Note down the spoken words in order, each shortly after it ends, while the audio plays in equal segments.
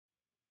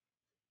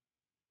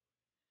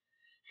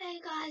Hey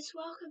guys,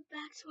 welcome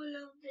back to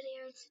another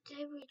video.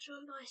 Today we're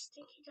joined by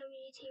Stinky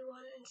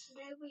WT1 and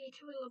today we're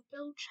doing a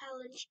build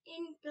challenge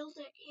in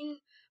Builder in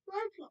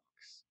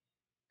Roblox.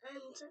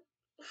 And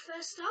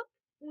first up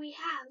we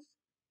have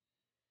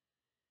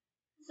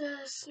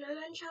the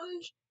Snowman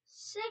Challenge,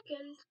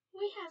 second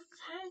we have the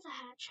Santa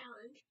Hat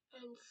Challenge,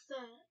 and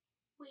third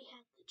we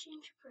have the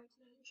Gingerbread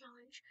Man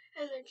Challenge.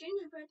 And the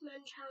Gingerbread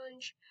Man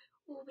Challenge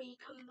will be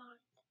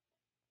combined.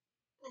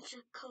 It's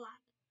a collab.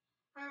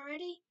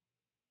 Alrighty,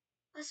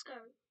 let's go.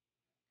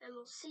 And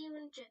we'll see you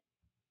in a bit.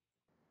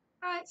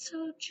 Alright,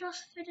 so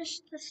just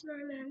finished the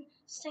snowman.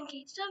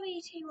 Stinky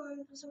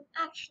WT1 doesn't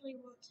actually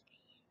want to be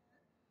in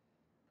it.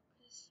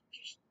 Because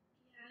just,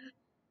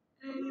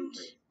 yeah. And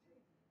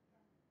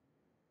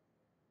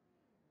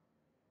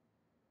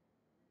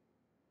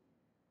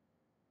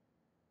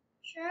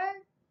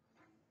sure.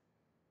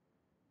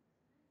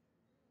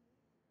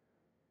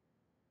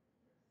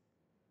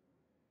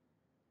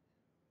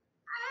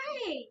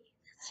 Hey,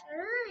 that's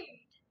rude.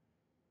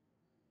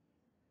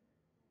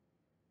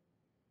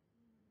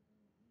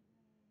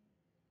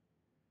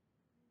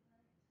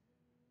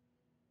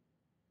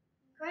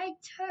 Grade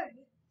 2.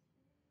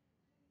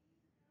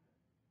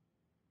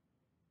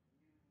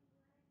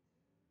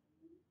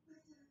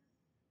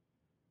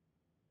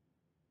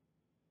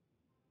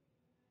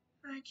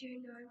 I do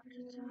know, but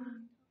it's hard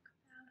to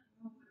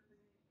talk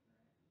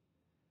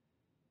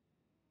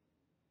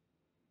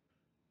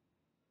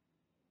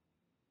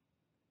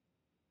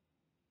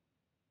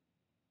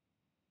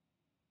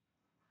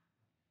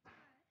about.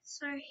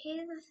 So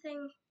here the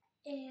thing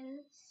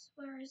is,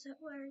 where is it?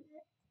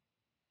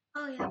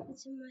 Oh yeah,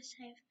 it's in my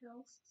save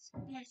files.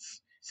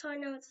 Yes, so I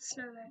know it's a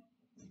snowman.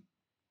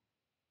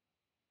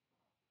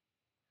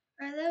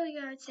 Alright, there we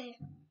go, it's here.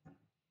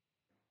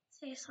 It's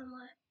here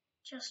somewhere.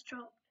 Just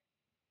dropped.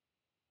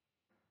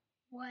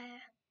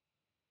 Where?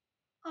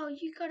 Oh,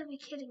 you gotta be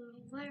kidding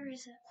me. Where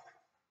is it?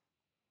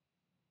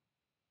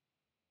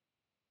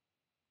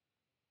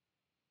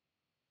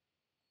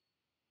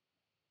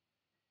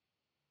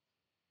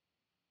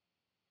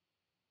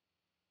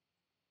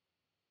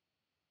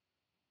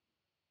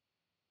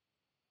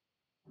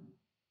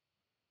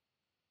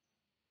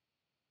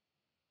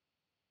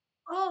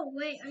 Oh,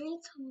 wait, I need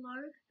to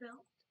load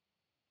build.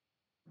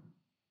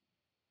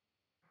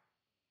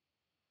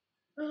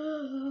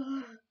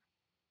 Ugh.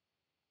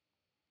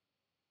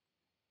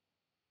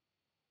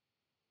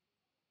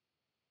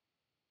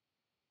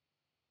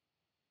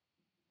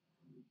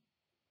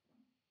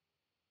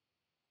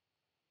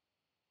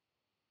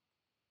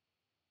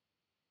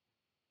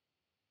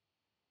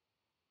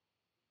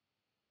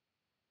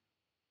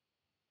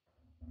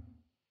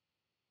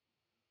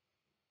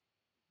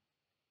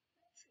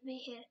 Should be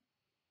here.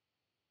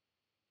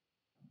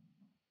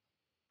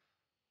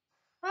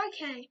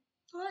 Okay,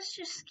 let's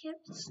just skip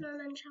the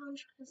snowman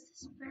challenge because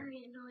this is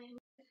very annoying.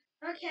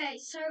 Okay,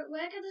 so we're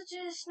gonna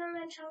do the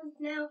snowman challenge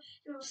now,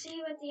 and we'll see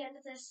you at the end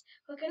of this.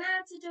 We're gonna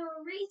have to do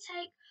a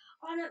retake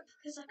on it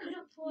because I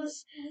couldn't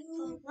pause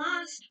the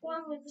last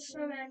one with the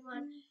snowman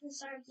one.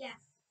 So yeah,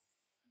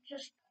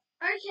 just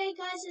okay,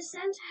 guys. The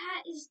Santa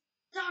hat is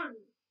done.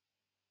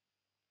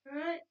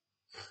 Alright,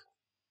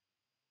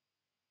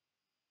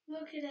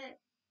 look at it.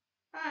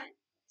 Alright,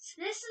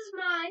 so this is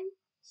mine.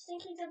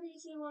 Stinky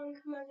WT1,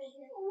 come over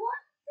here.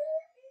 What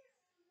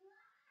is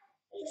that?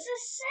 It's a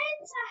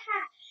Santa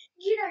hat.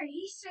 You know,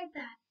 he said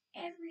that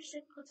every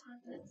single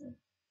time.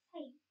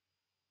 Hey.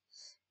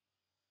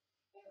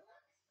 It looks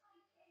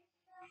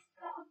like it's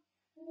got a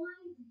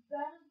blind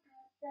bird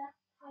that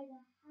kind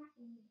of hat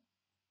in it.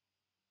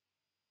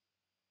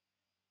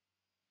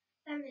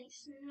 That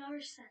makes no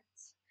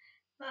sense.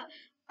 But,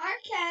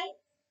 okay.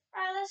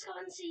 Alright, let's go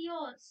and see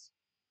yours.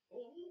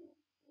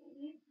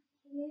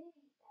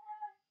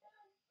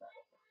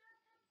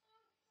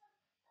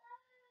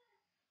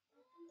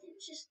 It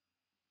just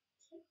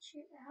kicked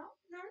you out.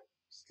 No,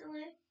 still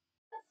there.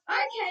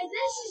 Okay,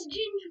 this is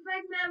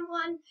Gingerbread Man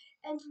 1,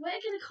 and we're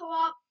gonna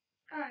co-op.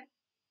 Alright,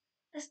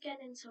 let's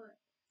get into it.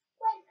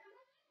 Right,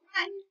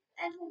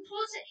 and we'll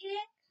pause it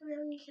here, so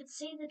then you can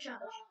see the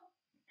judge.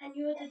 And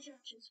you're the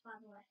judges, by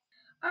the way.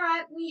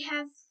 Alright, we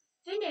have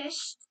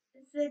finished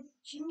the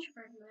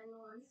Gingerbread Man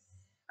 1.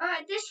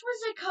 Alright, this was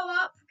a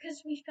co-op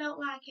because we felt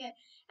like it.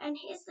 And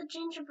here's the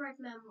Gingerbread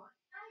Man 1.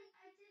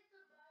 I did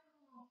the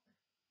mohawk.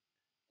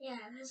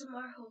 Yeah, there's a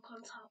mohawk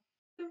on top.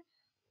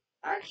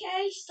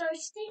 Okay, so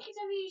Stinky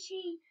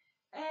WT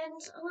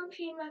and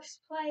Olympian Max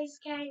Plays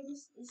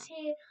Games is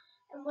here,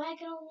 and we're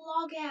gonna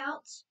log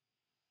out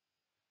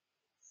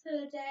for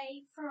the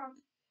day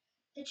from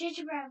the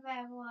Gingerbread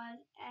Man one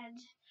and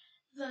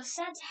the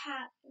Santa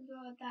hat and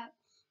all of that.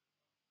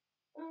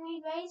 And we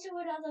may do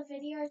another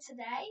video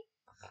today.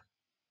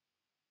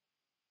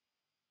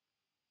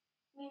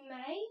 We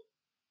may.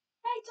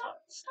 Hey,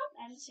 don't stop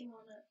editing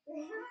on it.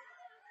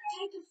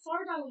 Take a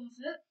photo of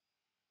it.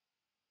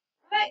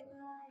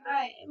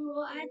 Alright, and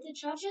we'll add the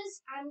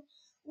judges, and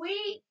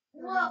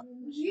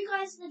you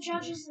guys are the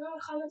judges in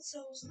the comments, so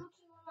I was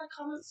looking on the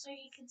comments so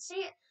you can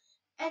see it,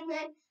 and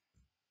then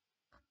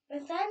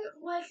And then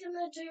we're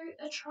gonna do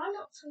a try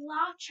not to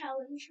laugh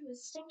challenge with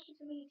Stinky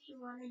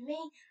WP1 and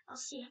me. I'll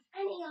see if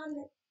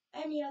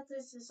any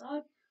others is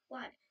on.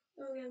 Like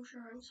William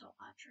Jones or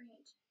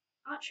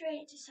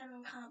Archery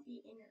 87 can't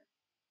be in it.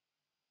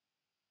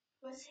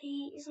 Because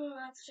he isn't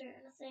allowed to do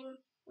anything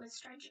with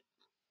strange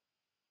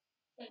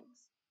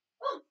things.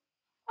 Oh,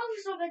 I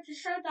was not going to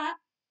show that.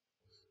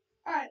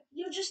 Alright,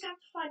 you'll just have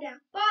to find out.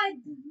 Bye!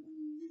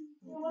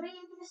 What are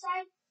you going to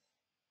say?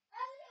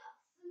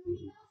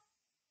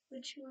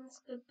 Which means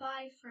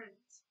goodbye,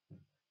 friends.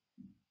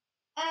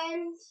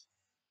 And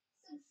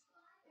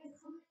subscribe and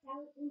comment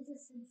down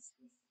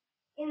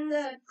in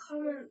the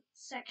comment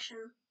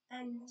section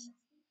and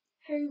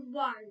who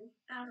won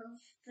out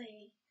of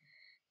the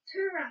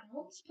 2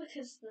 rounds,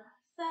 because the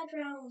 3rd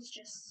round was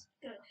just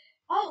good.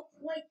 Oh,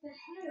 wait, the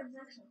hair is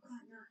actually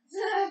quite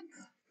nice.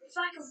 It's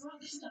like a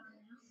rock star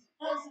now.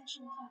 That is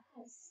actually quite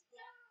cool.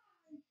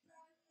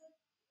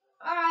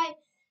 Alright,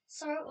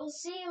 so we'll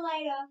see you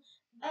later.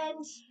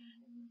 And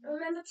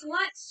remember to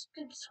like,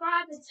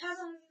 subscribe, and turn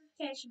on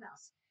notification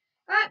bells.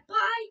 Alright,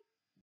 bye!